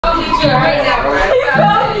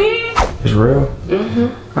It's real?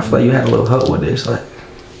 Mm-hmm. I feel like you had a little help with this, like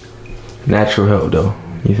natural help though.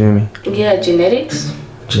 You feel me? Yeah, genetics.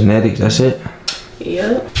 Genetics, that's it?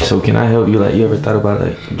 Yep. So can I help you? Like, you ever thought about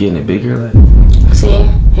like getting it bigger? Like, see,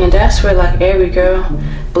 and that's for like every girl.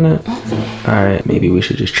 Alright, maybe we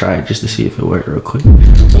should just try it just to see if it worked real quick.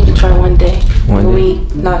 We can try one day. We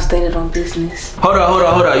not stated on business. Hold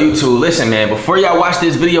on, YouTube. Listen, man, before y'all watch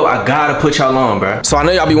this video, I gotta put y'all on, bro. So I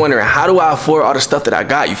know y'all be wondering, how do I afford all the stuff that I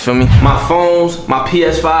got, you feel me? My phones, my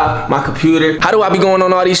PS5, my computer. How do I be going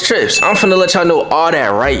on all these trips? I'm finna let y'all know all that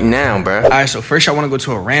right now, bro. Alright, so first y'all wanna go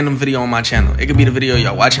to a random video on my channel. It could be the video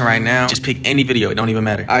y'all watching right now. Just pick any video, it don't even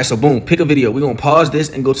matter. Alright, so boom, pick a video. We're gonna pause this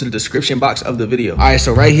and go to the description box of the video. Alright,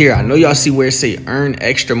 so right here, I know y'all see where it say earn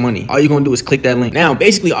extra money. All you're gonna do is click that link. Now,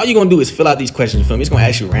 basically, all you're gonna do is fill out these questions, you feel me? It's gonna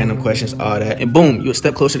ask you random questions, all that, and boom, you're a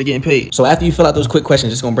step closer to getting paid. So after you fill out those quick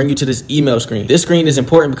questions, it's gonna bring you to this email screen. This screen is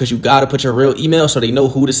important because you gotta put your real email so they know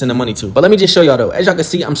who to send the money to. But let me just show y'all though. As y'all can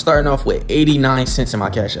see, I'm starting off with 89 cents in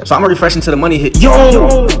my Cash App. So I'm gonna refresh until the money hit.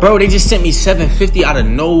 Yo, bro, they just sent me $750 out of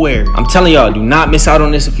nowhere. I'm telling y'all, do not miss out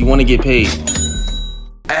on this if you wanna get paid.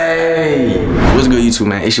 Hey, what's good, YouTube,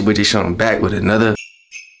 man? It's your boy 𝘮𝘪𝘨. I'm back with another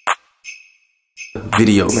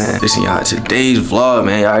video, man. Listen, y'all, today's vlog,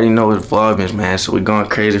 man, y'all already know what vlog is, man, so we're going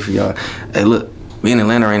crazy for y'all. Hey, look, we in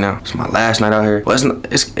Atlanta right now. It's my last night out here. Well,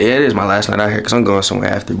 it is my last night out here because I'm going somewhere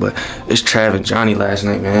after, but it's Trav and Johnny last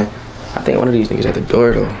night, man. I think one of these niggas at the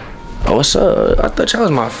door though. Oh, what's up? I thought y'all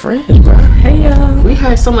was my friends, bro. Hey, y'all. We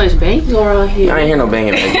heard so much banging around here. I ain't hear no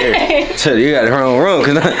banging back there. So you got it wrong,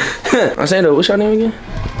 cause I'm saying though, what's your name again?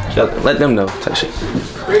 Let them know, type shit.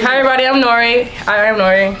 Hi everybody, I'm Nori. I'm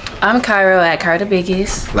Nori. I'm Cairo at Cairo the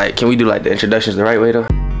Biggest. Like, can we do like the introductions the right way though?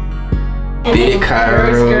 Big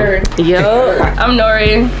Cairo. Yo, I'm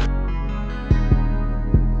Nori.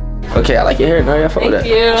 Okay, I like your hair, Nori. I fuck with that.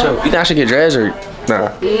 Thank you. So, you think I should get dreads or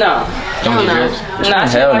nah? No. Don't get dreads? Nah,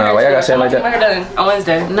 Hell no. Why y'all gotta say it like that? My hair done on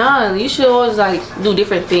Wednesday. nah, you should always like do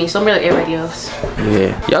different things. Don't be like everybody else.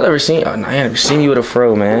 Yeah. Y'all ever seen? Oh, no, I ain't never seen you with a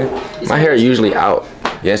fro, man. My hair usually out.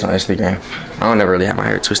 Yeah, it's on Instagram. I don't never really have my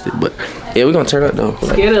hair twisted, but yeah, we gonna turn up though.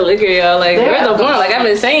 Like, get a look at y'all. Like, where's the blunt? Like, I've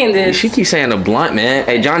been saying this. She keeps saying the blunt, man.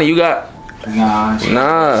 Hey, Johnny, you got? Nah.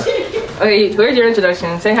 Okay, where's your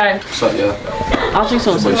introduction? Say hi. What's up, y'all? I'll drink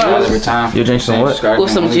some juice. Every time. You drink some what?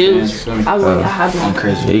 With some juice. I have I'm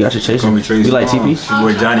crazy. Yeah, you got your chasing. You like TP?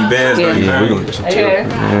 Boy Johnny Bass. Yeah. Yeah, we gonna get some chill. Okay.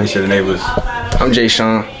 They should enable us. I'm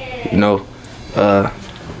𝘮𝘪𝘨. You know,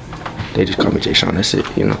 they just call me 𝘮𝘪𝘨. That's it.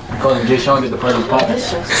 You know. Call him 𝘮𝘪𝘨. Get the party popping.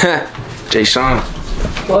 𝘮𝘪𝘨.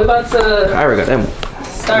 Well, we about to I already got that.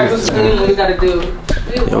 start with what we gotta do.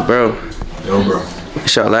 Yo, bro. Yo, bro.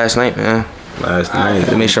 Shot last night, man. Last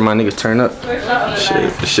night. Make sure my niggas turn up.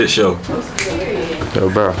 Shit. The shit show. Yo,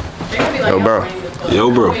 bro. Yo, bro.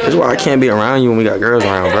 Yo, bro. That's why I can't be around you when we got girls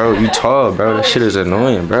around, bro. You tall, bro. That shit is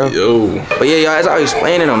annoying, bro. Yo. But yeah, y'all, as I was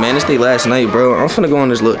explaining though, man, this day last night, bro. I'm finna go on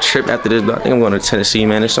this little trip after this, though. I think I'm going to Tennessee,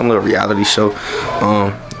 man. There's some little reality show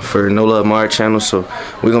for No Love March channel, so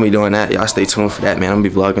we're gonna be doing that. Y'all stay tuned for that, man. I'm gonna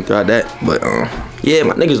be vlogging throughout that. But yeah,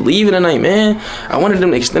 my niggas leaving tonight, man. I wanted them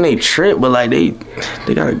to extend their trip, but like they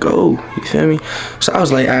gotta go. You feel me? So I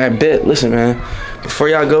was like, I bet. Listen, man. Before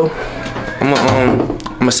y'all go, I'm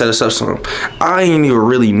gonna set us up something. I didn't even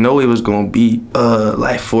really know it was gonna be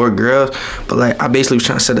like 4 girls, but like I basically was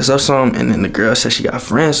trying to set us up something, and then the girl said she got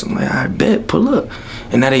friends. So I'm like, I bet, pull up.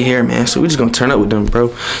 And now they here, man. So we just gonna turn up with them, bro.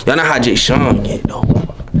 Y'all know how 𝘮𝘪𝘨 get though.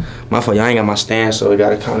 My fault, y'all ain't got my stand, so we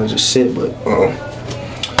gotta kind of just sit. But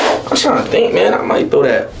I'm trying to think, man. I might throw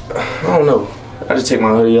that. I don't know. I just take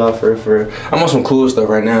my hoodie off for I'm on some cool stuff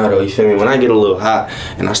right now though, you feel me? When I get a little hot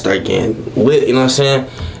and I start getting lit, you know what I'm saying?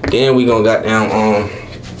 Then we gonna goddamn I'm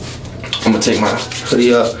gonna take my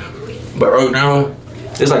hoodie up. But right now,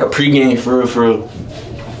 it's like a pregame for real.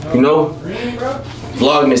 You know?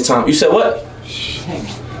 Vlogmas time. You said what?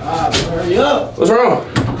 Hurry up. What's wrong?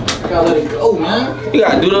 You gotta let it go, man. You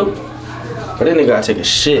gotta do them. But then they gotta take a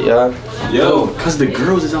shit, y'all. Yo, cause the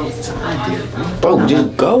girls is outside there, bro.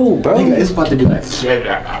 Just go, bro. Nigga, it's about to be like,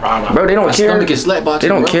 bro, they don't care. They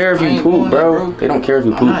don't care if you poop, bro. They don't care if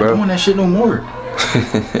you poop, bro. I'm not doing that shit no more.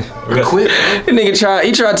 Quit. That nigga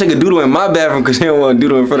tried to take a doodle in my bathroom because he don't want to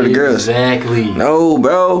doodle in front of the girls. Exactly. No,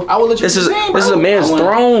 bro. I will let you this is a man's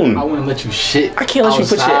throne. I wouldn't let you shit. I can't let you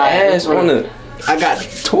put your ass on the. I got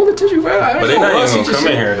toilet tissue, bro. But they not even gonna come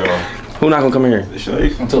in here though. Who not gonna come in here?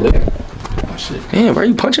 Until they. Oh shit. Damn, bro,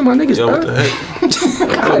 you punching my niggas, Yo, bro? what the heck?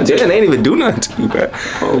 God damn, they ain't even do nothing to you, bro.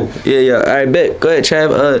 Oh. Yeah. All right, bet. Go ahead,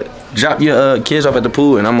 Trav. Drop your kids off at the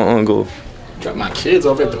pool, and I'm gonna go. Drop my kids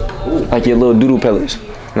off at the pool. Like your little doodle pellets.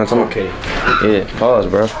 Okay. Yeah, pause,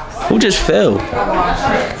 bro. Who just fell?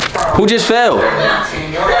 Who just fell?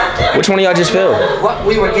 Which one of y'all just fell? What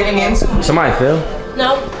we were getting into? Somebody fell?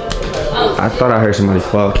 No. I thought I heard somebody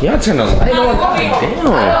fall. Can y'all turn the light on? Damn.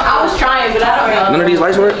 I was trying, but I don't know. None of these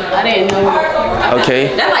lights work? I didn't know.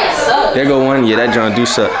 Okay. That like sucks. There go one. Yeah, that John do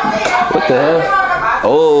suck. What the hell?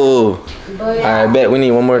 Oh. I bet we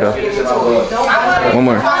need one more though. One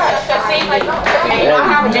more.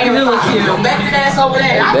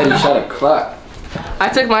 Baddie shot a clock. I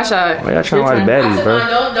took my shot. Why y'all trying to watch baddies, bro?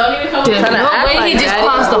 Don't even come Trying to act Wait, like he just that.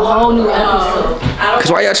 paused the whole new episode. Cause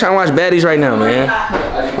why y'all trying to watch baddies right now, man?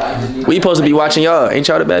 We supposed to be watching y'all. Ain't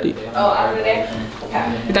y'all the baddie? Oh, I was there.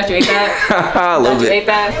 You thought you ate that? I love You it. ate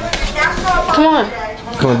that? Come on.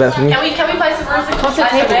 Coming back for me? Can we play some music? Come to the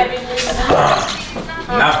table.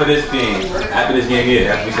 Not for this thing. After this game,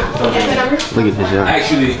 yeah. After we set the tone. Look at this, y'all.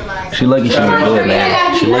 Actually, She lucky she look good,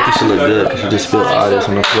 man. She lucky she look good because she just spilled all this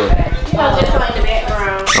on the floor.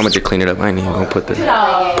 I'm gonna just clean it up. I ain't even gonna put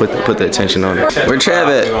the attention on it. Where Trav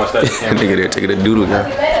at? Nigga there taking a doodle, y'all.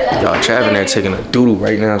 Y'all Trav in there taking a doodle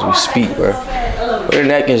right now as we speak, bro. Where the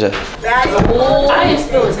napkins at? I didn't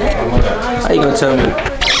spill his head. How you gonna tell me?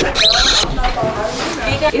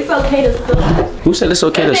 It's okay to suck. Who said it's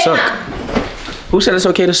okay to suck? Who said it's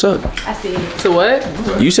okay to suck? I see it. To what?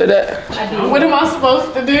 You said that? What am I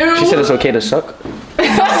supposed to do? She said it's okay to suck? What?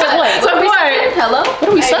 Hello? What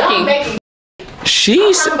are we sucking?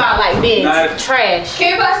 She said. About like being trash.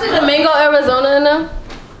 Can you pass the Domingo, Arizona in them?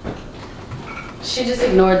 She just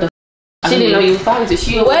ignored the. She didn't know you was talking to.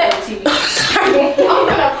 She What? TV.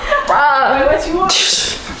 What you want?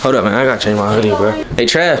 Hold up, man. I gotta change my hoodie, bro. Hey,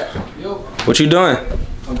 Trav. What you doing?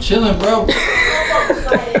 I'm chilling, bro. Come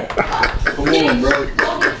on, bro.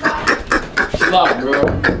 Chill out, bro.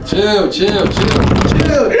 Chill.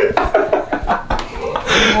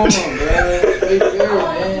 Come on, man. Stay fair,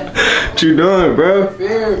 man. What you doing, bro?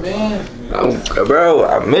 Fair, man. Bro,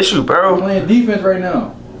 I miss you, I'm bro. playing defense right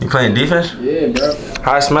now. You playing defense? Yeah, bro.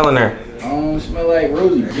 How it smelling there? I don't smell like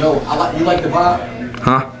Rosie. Yo, you like the vibe?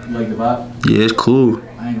 Huh? You like the vibe? Yeah, it's cool.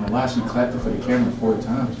 I ain't gonna lie, she clapped it for the camera 4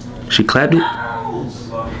 times. She clapped it?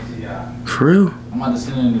 For real? I'm about to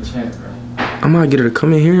send it in the chat, bro. I'm gonna get her to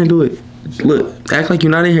come in here and do it. Look, act like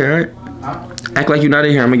you're not in here, alright? Huh? Act like you're not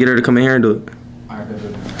in here. I'm gonna get her to come in here and do it. Alright,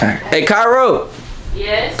 good. Alright. Hey, Cairo!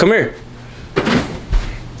 Yes. Come here.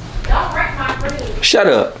 Don't wreck my friend. Shut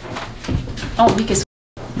up. Oh, we can.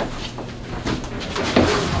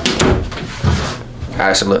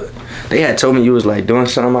 Alright, so look. They had told me you was like doing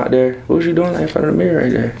something out there. What was you doing like in front of the mirror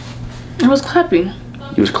right there? I was clapping.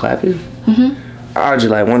 You was clapping? I was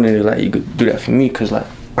just like wondering if like you could do that for me, cause like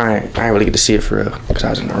I ain't really get to see it for real, cause I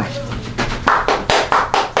was in the room.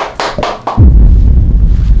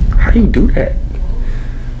 How you do that?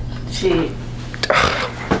 Shit.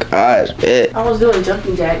 Oh my gosh, man. I was doing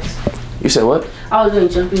jumping jacks. You said what? I was doing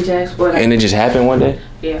jumping jacks, but And it just happened one day?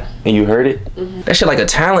 yeah. And you heard it? That shit like a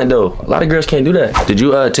talent though. A lot of girls can't do that. Did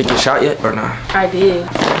you take your shot yet or not? I did.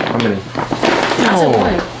 How many? I took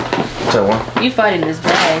one. You took one? You fighting this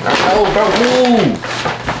bag. Oh, bro,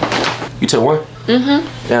 move. You took one?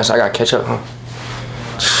 Yeah, so I got ketchup, huh?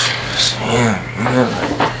 Damn, man.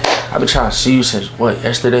 Like, I've been trying to see you since, what,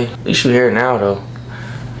 yesterday? At least you here now, though.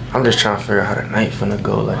 I'm just trying to figure out how the night finna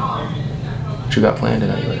go. Like, what you got planned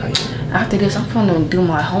tonight? Like, how you... After this, I'm gonna do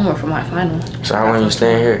my homework for my final. So how long you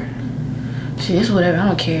staying here? Shit, it's whatever. I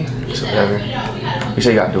don't care. So whatever. You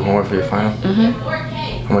say you gotta do homework for your final?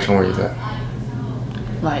 How much homework you got?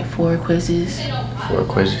 Like 4 quizzes. 4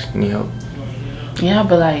 quizzes. You need help? Yeah,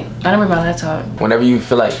 but like, I don't bring my laptop. Whenever you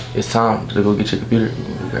feel like it's time to go get your computer, you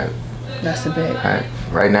can grab it. That's the bet. Alright,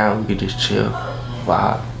 right now we could just chill,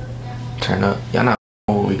 vibe, turn up. Y'all not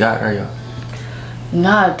what we got, are y'all?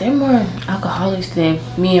 Nah, they're more alcoholics than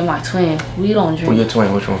me and my twin. We don't Who drink. your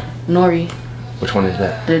twin? Which one? Nori, Which one is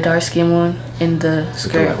that? the dark skinned one, in the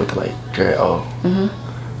skirt. With the like dread. Oh.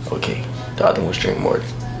 Okay. The other one's drink more.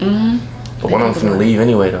 But one of them finna leave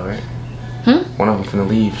anyway, though, right? One of them finna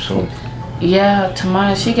leave soon. Yeah,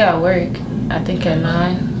 tomorrow she got work. I think at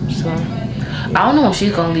 9. So I don't know when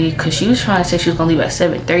she's gonna leave, cause she was trying to say she was gonna leave at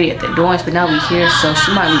 7:30 at the dorms, but now we here, so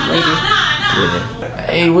she might leave later. Yeah.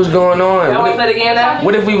 Hey, what's going on? Y'all want to play the game now?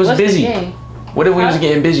 What if we was What's the busy? game? What if we was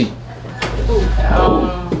getting busy?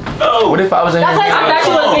 What if I was in here? I thought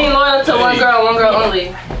you was being loyal to one girl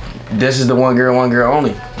only. This is the one girl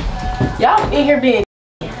only. Y'all in here being.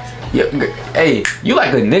 Yeah, hey, you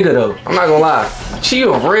like a nigga though. I'm not gonna lie. She a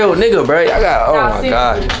real nigga, bro. I got, oh my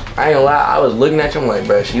god. I ain't gonna lie. I was looking at you, I'm like,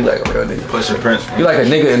 bro, she like a real nigga. Push the prince. You like a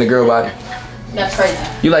nigga in the girl body. That's crazy.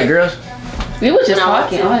 You like girls? We were just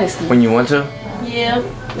talking, honestly. When you want to? Yeah.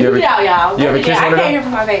 You ever, y'all. You ever kiss one of them?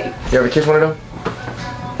 from my baby. You ever kiss one of them?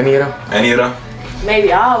 Any of them? Any of them?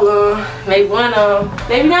 Maybe all of them. Maybe one of them.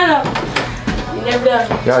 Maybe none of them. You never know.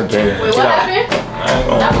 Y'all gay. Wait, what happened?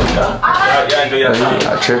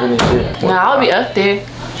 Y'all tripping and shit. Nah, I'll be up there.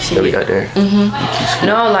 Yeah, we got there.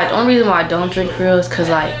 No, like the only reason why I don't drink for real is cause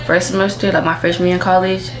like first semester, like my freshman year in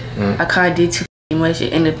college, I kind of did too much.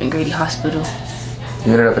 It ended up in Grady Hospital.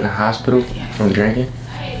 You ended up in the hospital from drinking?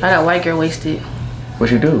 I got white girl wasted.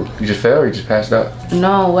 What'd you do? You just fell or you just passed out?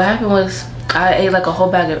 No, what happened was I ate like a whole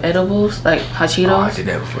bag of edibles, like hot Cheetos. Oh, I did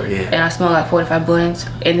that before, yeah. And I smelled like 45 blunts.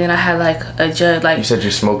 And then I had like a jug, like. You said you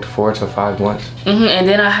smoked 4 to 5 blunts? And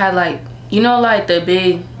then I had like, you know, like the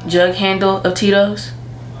big jug handle of Tito's.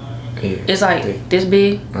 Yeah. It's like this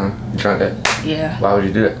big. You drank that? Yeah. Why would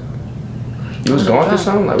you do that? You was going through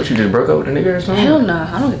something? Like what, you just broke up with a nigga or something? Hell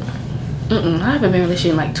nah, I don't. I haven't been in a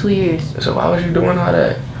relationship in like 2 years. So why was you doing all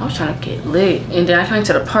that? I was trying to get lit. And then I came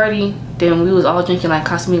to the party. Then we was all drinking like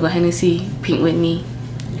Casamigo, Hennessy, Pink Whitney.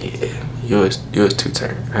 Yeah, you was too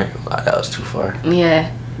turned. I ain't gonna lie, that was too far.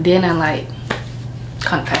 Yeah. Then I like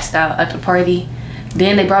kind of passed out at the party.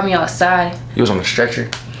 Then they brought me outside. You was on a stretcher?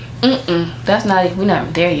 That's not. We not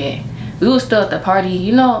even there yet. We was still at the party.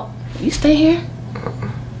 You know, you stay here?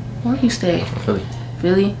 Where you stay? Philly.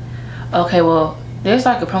 Philly? Okay, well, there's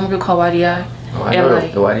like a promo group called 𝘬𝘬𝘢𝘯𝘀. Oh, I know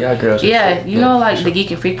like, the 𝘬𝘬𝘢𝘀 girls. Yeah, you know like the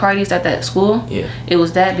Geek and Freak parties at that school? Yeah. It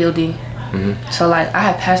was that building. So like I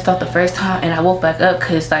had passed out the first time and I woke back up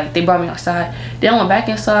because like they brought me outside. Then I went back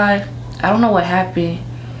inside. I don't know what happened.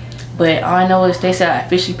 But all I know is they said I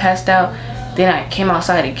officially passed out. Then I came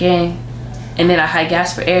outside again. And then I had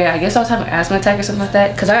gas for air. I guess I was having an asthma attack or something like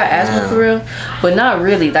that. Cause I got asthma for real, but not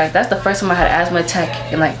really. Like that's the first time I had an asthma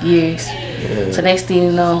attack in like years. Yeah. So next thing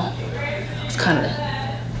you know, it's kind of,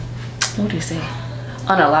 what do you say?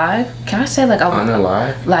 Unalive? Can I say like I was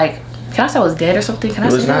unalive? Like, can I say I was dead or something? Can I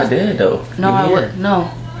say? You was not that? dead though. No, I would.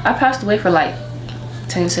 No, I passed away for like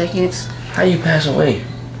 10 seconds. How you pass away?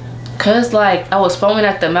 Cause like I was foaming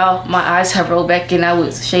at the mouth. My eyes have rolled back and I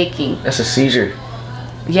was shaking. That's a seizure.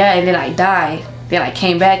 Yeah, and then I died. Then I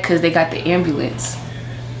came back because they got the ambulance.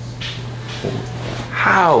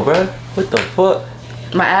 How, bruh? What the fuck?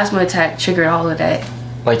 My asthma attack triggered all of that.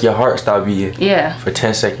 Like your heart stopped beating? Yeah. For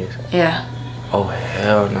 10 seconds? Yeah. Oh,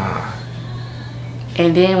 hell nah.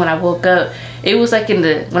 And then when I woke up, it was like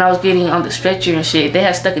when I was getting on the stretcher and shit, they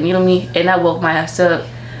had stuck a needle in me and I woke my ass up.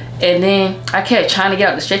 And then I kept trying to get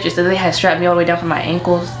out the stretcher, so they had strapped me all the way down from my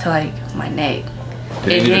ankles to like my neck.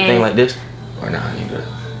 Did you do the thing like this? Or nah, you do it?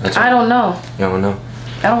 I don't know. You don't know?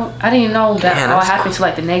 I didn't know that all happened till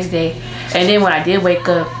like the next day. And then when I did wake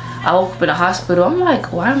up, I woke up in the hospital. I'm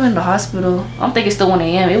like, why am I in the hospital? I'm thinking it's still 1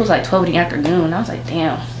 a.m. It was like 12 in the afternoon. I was like,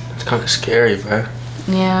 damn. It's kind of scary, bro.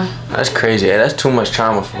 Yeah. That's crazy. Yeah, that's too much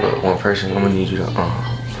trauma for one person. I'm gonna need you to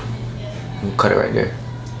cut it right there.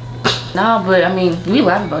 Nah, but I mean, we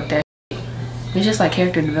laugh about that. It's just like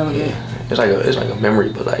character development. Yeah. It's like a memory,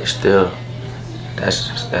 but like still, that's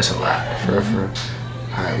a lot for real.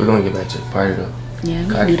 All right, we're gonna get back to the party though. Yeah,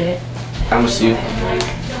 we can do that. I'm gonna see you.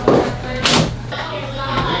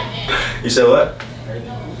 You said what?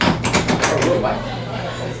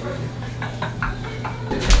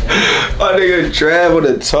 My nigga Trav on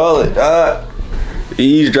the toilet, dog.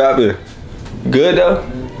 Eavesdropping. Good though?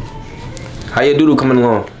 How your doodle coming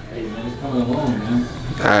along?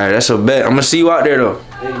 Alright, that's a bet. I'm gonna see you out there though.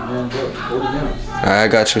 Alright, I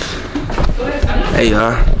got you. Hey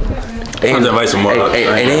y'all. Hey,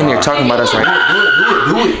 they in there talking about us right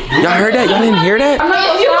now. Do it. Y'all heard that? Y'all didn't hear that?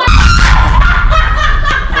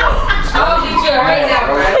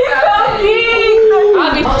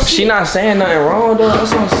 She not saying nothing wrong though.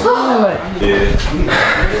 That's what I'm saying. Yeah.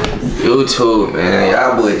 YouTube, man.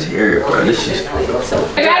 Y'all boys here, bro. This shit.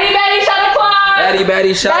 Baddie, shot the clock.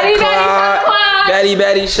 Baddie, shot the clock.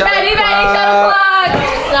 Baddie, shot the clock.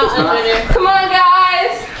 Come on,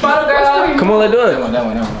 guys. Bottle girl. Come on, let's do it. That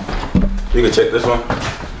one. You can check this one.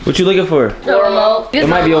 What you looking for? The remote. It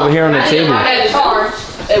might be over here on the table.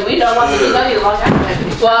 If we don't want to do that, we lock out.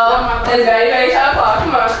 Well, it's Baddie, shot the clock.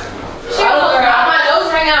 Come on. My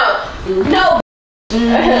nose rang out. No.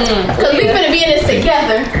 Cause we finna be in this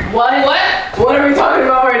together. What are we talking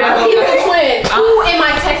about right now? He's a twin. Who am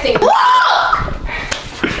I texting?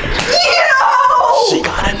 She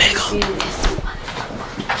got a nigga.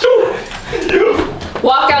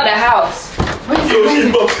 Walk out the house.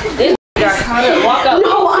 This got caught up. Walk out.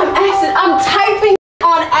 No, I'm typing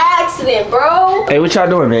on accident, bro. Hey, what y'all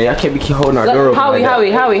doing, man? Y'all can't be holding our door open. Howie,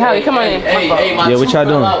 come on in. Hey, yeah, what y'all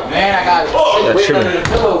doing? Man, I got tripping.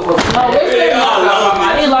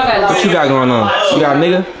 What you got going on? You got a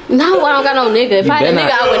nigga? No, I don't got no nigga. If I had a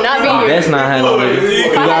nigga, I would not be here. That's not having no nigga.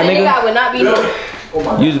 You got a nigga? I would not be here.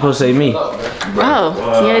 You supposed to say me.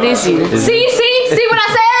 Oh, yeah, it is you. See? see what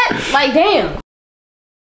I said? Like, damn.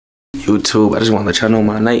 YouTube, I just want to let y'all know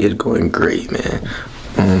my night is going great, man.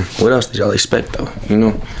 What else did y'all expect, though? You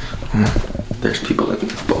know, there's people in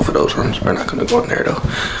both of those rooms. We're not gonna go in there though.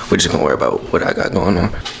 We're just gonna worry about what I got going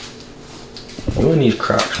on. You in these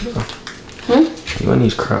Crocs, bro? You in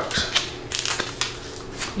these Crocs?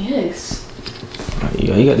 Yes.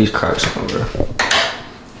 Yeah, you got these Crocs on, bro.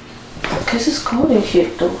 Cause it's cold and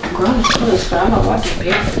shit though. Grown is cold as fuck. I'm not walking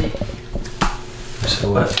barefoot.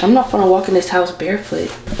 So what? I'm not gonna walk in this house barefoot.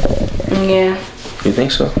 Yeah. You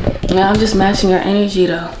think so? Yeah, I'm just matching your energy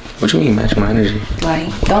though. What you mean matching my energy? Like,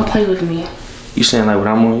 don't play with me. You saying like what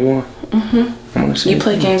I'm on, you on? I'm gonna see. You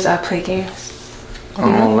play games, I play games.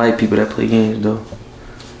 I don't like people that play games though.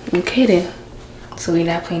 Okay then. So we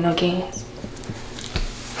not playing no games.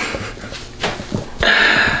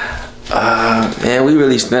 Man, we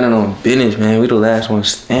really spending on business, man. We the last one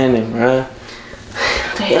standing, bruh.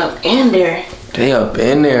 They up in there. They up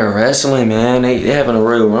in there wrestling, man. They having a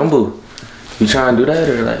Royal Rumble. You trying to do that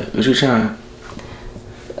or like, what you trying?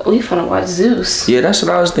 We finna watch Zeus. Yeah, that's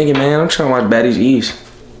what I was thinking, man. I'm trying to watch Baddie's East.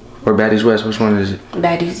 Or Baddie's West, which one is it?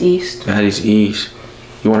 Baddie's East. Baddie's East.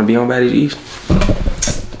 You want to be on Baddie's East?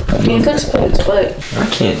 You could have split his butt. I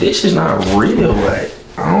can't, this is not real, like,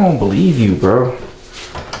 I don't believe you, bro.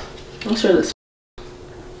 It's real as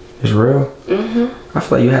It's real? I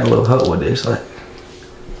feel like you had a little help with this, like,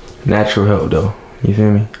 natural help though. You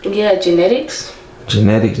feel me? yeah, genetics.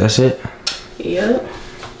 Genetics, that's it? Yep.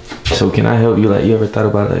 So can I help you? Like, you ever thought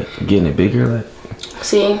about like getting it bigger? Like,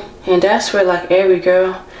 See, and that's where like every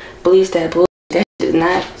girl believes that bullshit. That shit is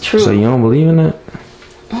not true. so you don't believe in that?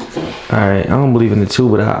 Alright, I don't believe in it too,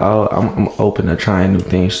 but I'm open to trying new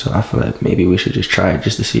things. So I feel like maybe we should just try it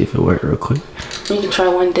just to see if it worked real quick. You can try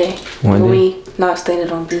one day. One day? We not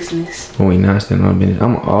standing on business. When we not standing on business,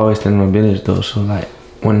 I'm always standing on business though. So like,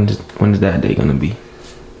 when is that day gonna be?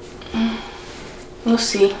 We'll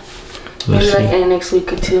see. We'll Maybe see. like in the next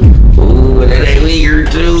week or two. Ooh, that ain't week or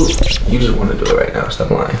two. You just want to do it right now.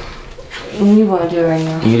 Stop lying. You want to do it right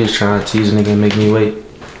now? You just trying to tease a nigga and make me wait.